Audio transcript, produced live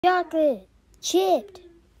chocolate chipped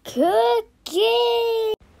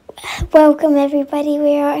cookie. Welcome everybody,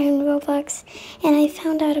 we are in Roblox and I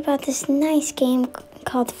found out about this nice game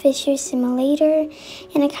called Fisher Simulator,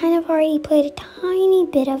 and I kind of already played a tiny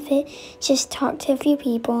bit of it, just talked to a few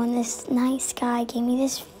people, and this nice guy gave me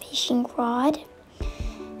this fishing rod.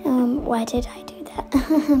 Why did I do that?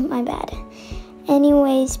 My bad.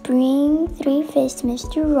 Anyways, bring 3 fish to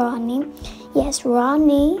Mr. Rodney. Yes,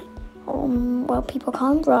 Rodney, well, people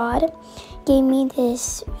call him Rod, gave me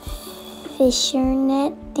this fisher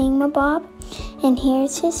net thingamabob, and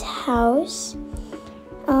here's his house.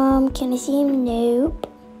 Can I see him? Nope.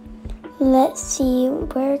 Let's see,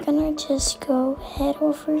 we're gonna just go head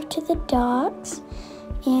over to the docks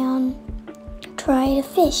and try to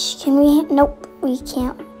fish. Can we? Nope, we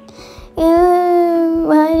can't.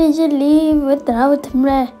 Why did you leave without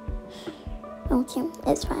me? Okay,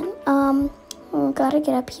 it's fine. We gotta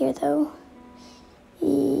get up here though.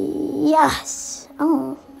 Yes.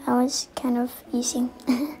 Oh, that was kind of easy.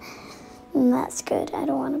 That's good. I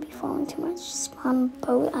don't want to be falling too much. Spawn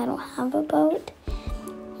boat. I don't have a boat.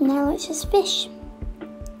 Now let's just fish.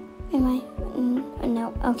 Am I?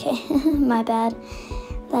 No. Okay. My bad.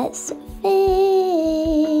 Let's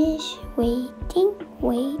fish. Waiting.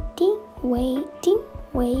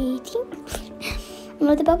 I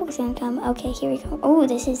know the bubble's gonna come. Okay, here we go. Oh,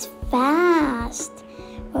 this is fast.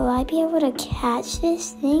 Will I be able to catch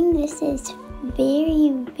this thing? This is very,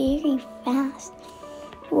 very fast.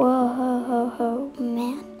 Whoa,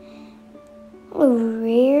 man. A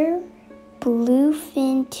rare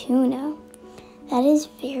bluefin tuna. That is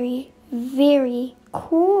very, very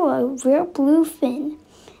cool. A rare bluefin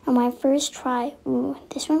on my first try. Ooh,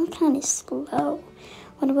 this one's kind of slow.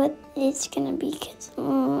 Wonder what it's gonna be, because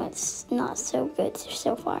it's not so good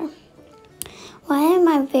so far. Why am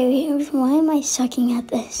I sucking at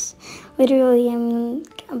this? Literally, I'm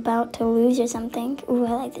about to lose or something. Ooh,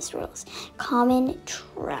 I like this rules. Common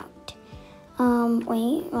trout.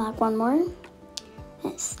 Wait, like one more.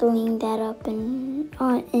 Let's lean that up and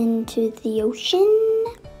into the ocean.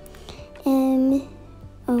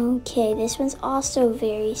 Okay, this one's also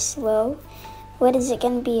very slow. What is it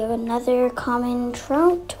gonna be? Another common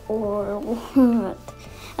trout or what?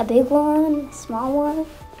 A big one, a small one,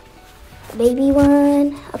 a baby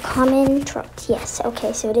one, a common trout. Yes,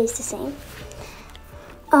 okay, so it is the same.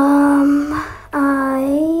 I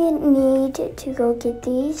need to go get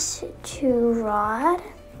these to Rod.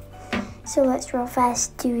 So let's real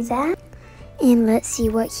fast do that. And let's see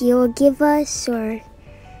what he'll give us or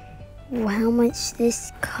how much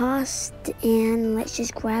this cost, and let's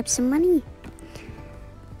just grab some money.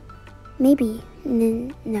 Maybe.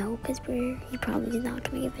 No, because he probably is not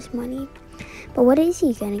going to give us money. But what is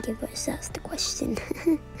he going to give us? That's the question.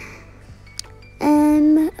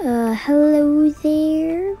 Hello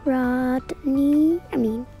there, Rod.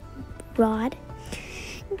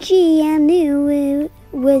 Gee, I knew it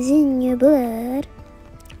was in your blood.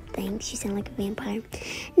 Thanks, you sound like a vampire.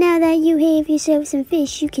 Now that you have yourself some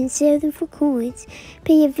fish, you can sell them for coins.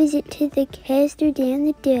 Pay a visit to the caster down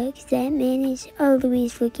the docks. That man is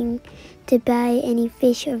always looking to buy any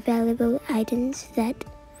fish or valuable items that...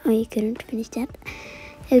 Oh, you couldn't finish that?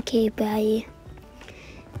 Okay, bye.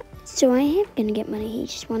 So I am gonna get money. He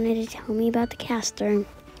just wanted to tell me about the caster.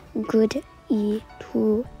 Good to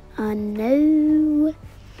know.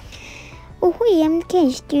 Oh, hey, I'm the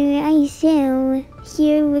caster. I sell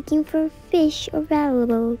here looking for fish or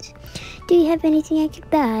valuables. Do you have anything I could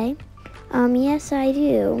buy? Yes, I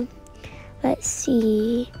do. Let's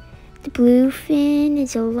see. The bluefin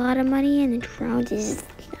is a lot of money, and the trout is...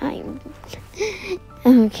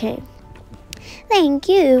 Okay. Thank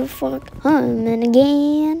you for coming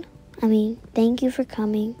again. Thank you for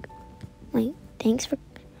coming. Wait, thanks for...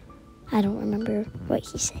 I don't remember what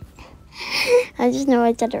he said. I just know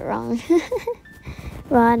I said it wrong.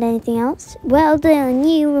 Rod, anything else? Well done,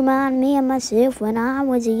 you remind me of myself when I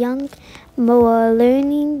was a young boy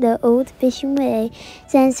learning the old fishing way.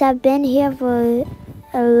 Since I've been here for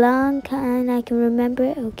a long time, I can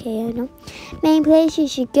remember. Okay, I know. Main place you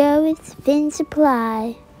should go is Finn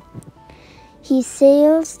Supply. He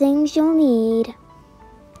sells things you'll need.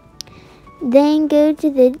 Then go to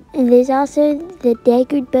there's also the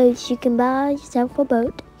decorated boats. You can buy yourself a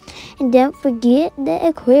boat. And don't forget the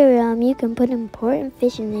aquarium. You can put important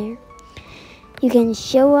fish in there. You can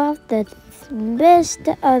show off the best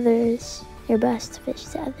to others. Your best fish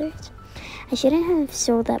to others. I shouldn't have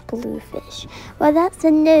sold that bluefish. Well, that's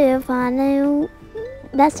enough. I know.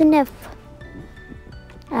 That's enough.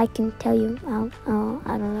 I can tell you. I don't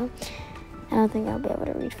know. I don't think I'll be able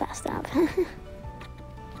to read fast enough.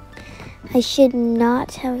 I should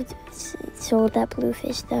not have sold that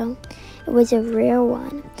bluefish though. It was a rare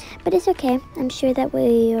one. But it's okay. I'm sure that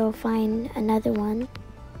we'll find another one.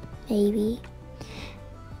 Maybe.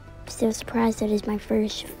 Still surprised that it's my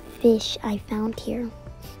first fish I found here.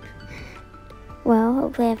 Well,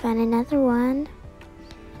 hopefully I find another one.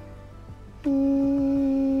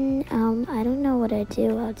 I don't know what I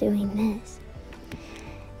do while doing this.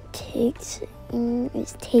 It's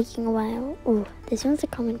taking a while. Oh, this one's a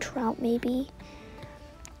common trout maybe.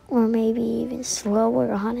 Or maybe even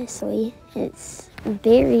slower, honestly. It's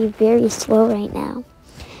very, very slow right now.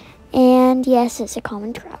 And yes, it's a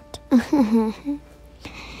common trout.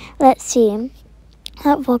 Let's see.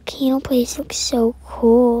 That volcano place looks so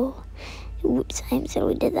cool. Oops, I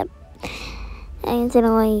accidentally did that. I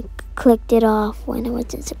accidentally clicked it off when I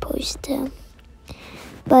wasn't supposed to.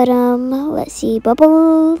 But, let's see.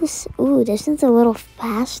 Bubbles. Ooh, this one's a little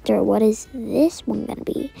faster. What is this one gonna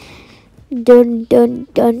be? Dun, dun,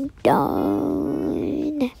 dun,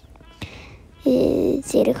 dun.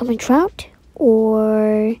 Is it a common trout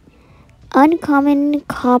or uncommon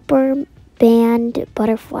copper band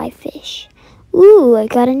butterfly fish? Ooh, I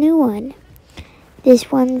got a new one.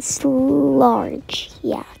 This one's large.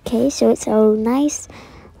 Yeah, okay, so it's a nice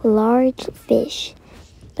large fish.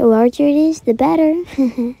 The larger it is, the better.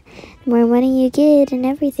 The more money you get and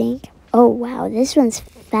everything. Oh, wow, this one's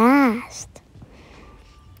fast.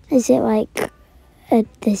 Is it like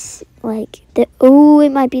oh,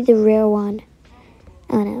 it might be the rare one.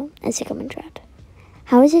 Oh no, it's a common trout.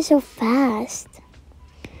 How is it so fast?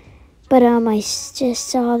 But I just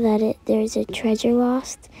saw that there's a treasure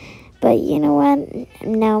lost. But you know what?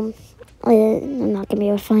 No, I'm not gonna be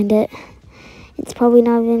able to find it. It's probably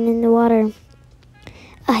not even in the water.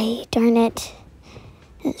 Darn it.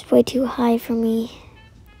 That's way too high for me.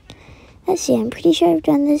 Let's see, I'm pretty sure I've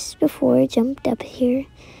done this before, jumped up here.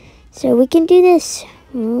 So we can do this.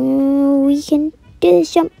 We can do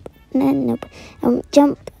this jump. No, nope.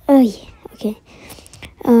 Jump. Oh, yeah. Okay.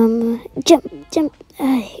 Jump.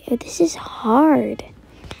 This is hard.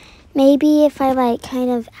 Maybe if I like kind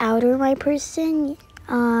of outer my person,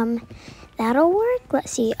 that'll work.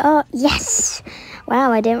 Let's see. Oh, yes.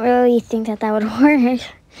 Wow, I didn't really think that would work.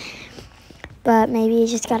 But maybe you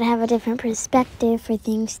just gotta have a different perspective for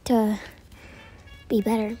things to be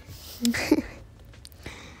better.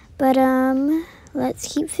 But,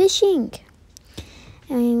 let's keep fishing.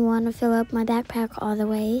 I want to fill up my backpack all the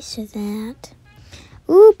way so that,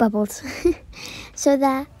 ooh, bubbles. So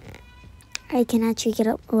that I can actually get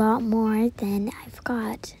a lot more than I've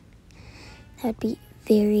got. That would be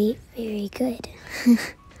very, very good.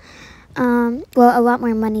 Well, a lot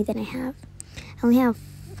more money than I have. I only have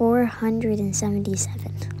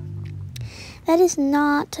 477. That is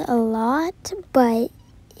not a lot, but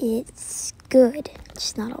it's good.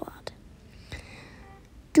 It's not a lot.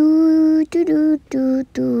 Do.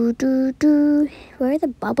 Where are the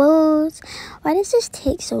bubbles? Why does this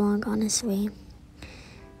take so long, honestly?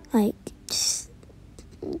 Like,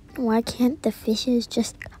 why can't the fishes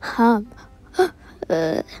just hum?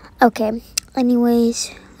 Okay.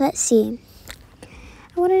 Anyways, let's see.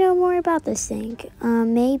 I want to know more about this thing.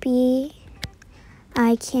 Maybe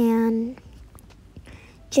I can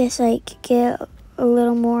just like get a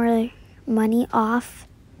little more money off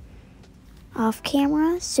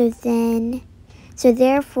camera, so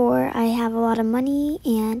therefore I have a lot of money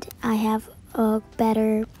and I have a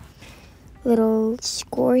better little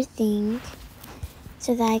score thing,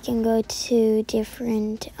 so that I can go to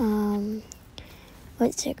different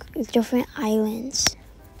different islands,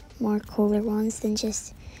 more cooler ones than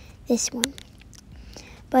just this one.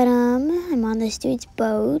 But I'm on this dude's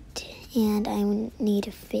boat and I need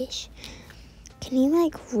a fish. Can he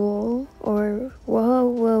like roll or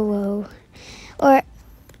whoa? Or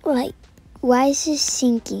like, why is this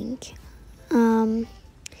sinking?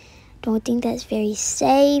 Don't think that's very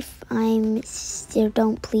safe. Please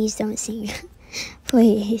don't sink.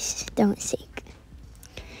 Please don't sink.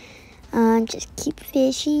 Just keep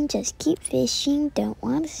fishing. Don't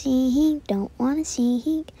want to sink.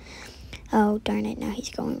 Oh, darn it, now he's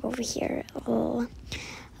going over here. Oh.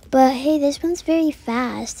 But hey, this one's very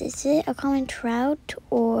fast. Is it a common trout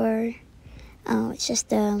or, oh, it's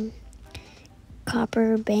just a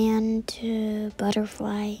copper band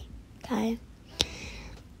butterfly guy.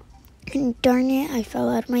 And darn it, I fell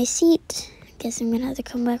out of my seat. I guess I'm gonna have to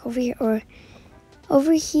come back over here. Or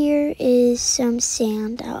over here is some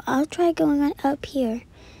sand. I'll try going on up here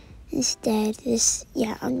instead.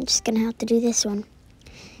 I'm just gonna have to do this one.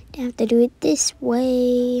 I have to do it this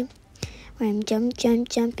way, where I'm jumping.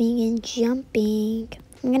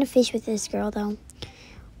 I'm gonna fish with this girl though,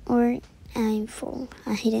 or I'm full.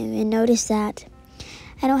 I didn't even notice that.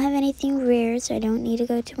 I don't have anything rare, so I don't need to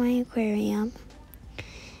go to my aquarium.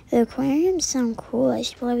 The aquariums sound cool. I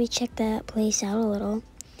should probably check that place out a little.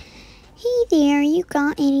 Hey there, you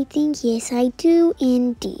got anything? Yes, I do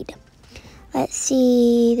indeed. Let's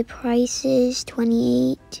see, the price is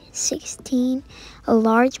 $28.16. A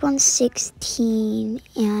large one's $16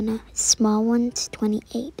 and a small one's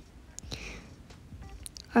 $28.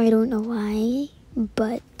 I don't know why,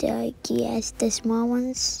 but yes, the small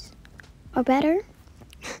ones are better.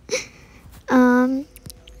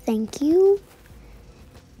 Thank you.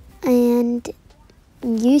 And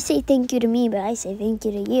you say thank you to me, but I say thank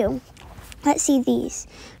you to you. Let's see these.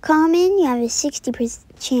 Common, you have a 60%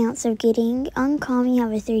 chance of getting. Uncommon, you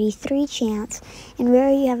have a 33 chance. And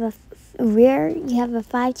rare, you have a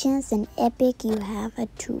 5 chance. And epic, you have a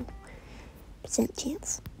 2%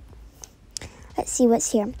 chance. Let's see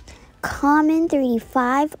what's here. Common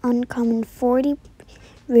 35, uncommon 40,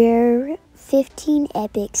 rare 15,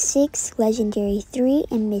 epic 6, legendary 3,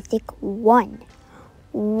 and mythic 1.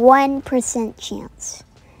 1% chance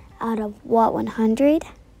out of what, 100?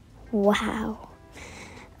 Wow.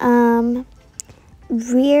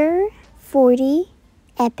 Rare 40,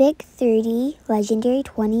 epic 30, legendary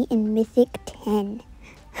 20, and mythic 10.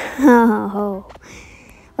 Oh,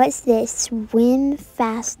 what's this? Swim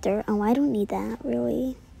faster. Oh, I don't need that,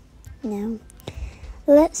 really. No.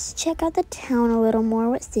 Let's check out the town a little more.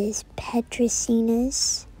 What's this?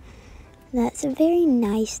 Petrosinas. That's a very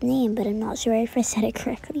nice name, but I'm not sure if I said it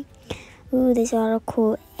correctly. Ooh, there's a lot of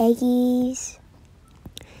cool eggies.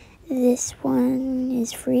 This one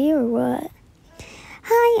is free or what?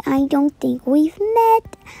 Hi, I don't think we've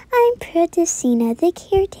met. I'm Petrosina, the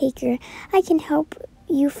caretaker. I can help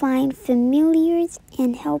you find familiars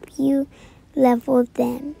and help you level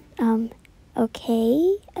them.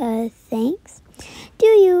 Okay, thanks. Do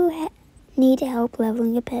you need help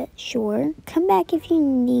leveling a pet? Sure. Come back if you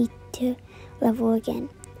need to level again.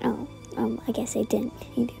 Oh, I guess I didn't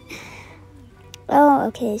need to. Oh,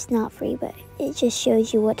 okay, it's not free, but it just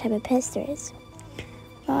shows you what type of pets there is.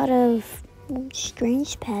 A lot of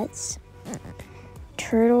strange pets.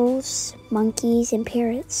 Turtles, monkeys, and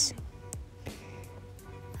parrots.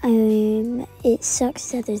 It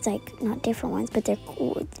sucks that there's like not different ones, but they're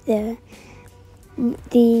cool.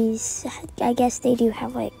 These, I guess they do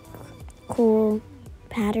have like cool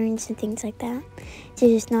patterns and things like that. They're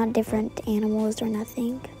just not different animals or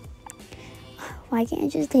nothing. Why can't I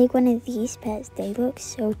just take one of these pets? They look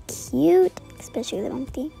so cute, especially the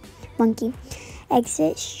monkey.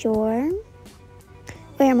 Exit, sure.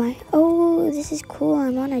 Where am I? Oh, this is cool.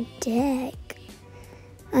 I'm on a deck.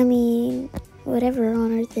 I mean, whatever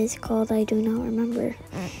on earth is called, I do not remember.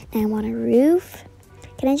 And I'm on a roof.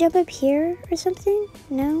 Can I jump up here or something?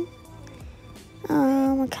 No?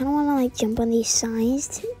 I kind of want to like jump on these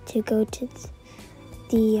signs to go to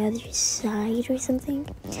the other side or something.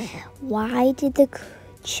 Why did the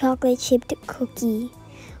chocolate chipped cookie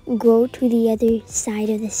go to the other side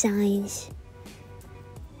of the signs?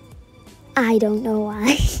 I don't know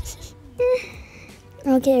why.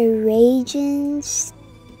 Okay, Reagan's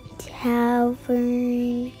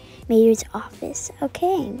Tavern, Mayor's office.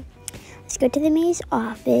 Okay, let's go to the mayor's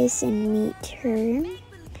office and meet her.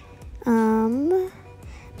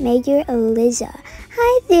 Mayor Eliza.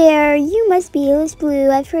 Hi there, you must be Alice Blue.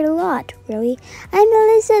 I've heard a lot. Really? I'm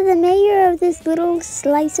Eliza, the mayor of this little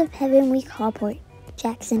slice of heaven we call Port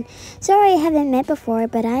Jackson. Sorry I haven't met before,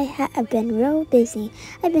 but I have been real busy.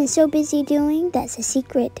 I've been so busy doing, that's a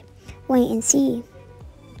secret. Wait and see.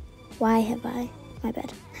 Why have I? My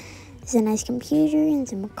bad. There's a nice computer and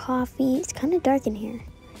some coffee. It's kind of dark in here.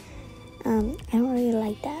 I don't really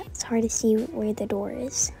like that. It's hard to see where the door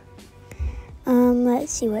is.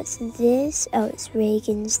 Let's see, what's this? Oh, it's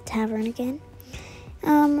Reagan's Tavern again.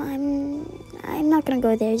 I'm not gonna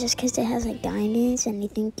go there just because it has like diamonds, and I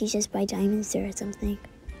think you just buy diamonds there or something.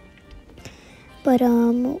 But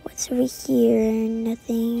what's over here?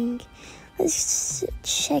 Nothing. Let's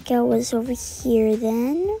check out what's over here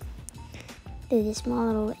then. There's a small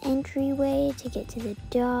little entryway to get to the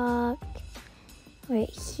dock. Right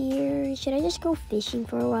here. Should I just go fishing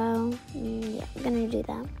for a while? Yeah, I'm gonna do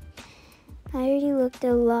that. I already looked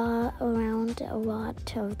around a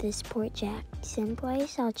lot of this Port Jackson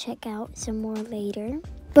place. I'll check out some more later.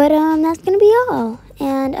 But that's gonna be all.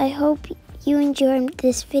 And I hope you enjoyed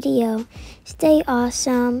this video. Stay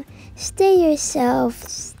awesome. Stay yourself.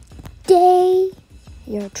 Stay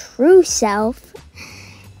your true self.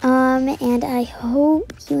 And I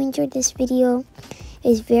hope you enjoyed this video.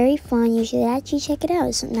 It's very fun. You should actually check it out.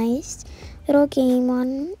 It's a nice little game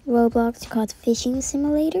on Roblox called Fishing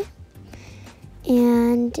Simulator.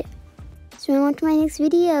 And and watch my next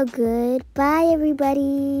video. Goodbye,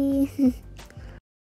 everybody.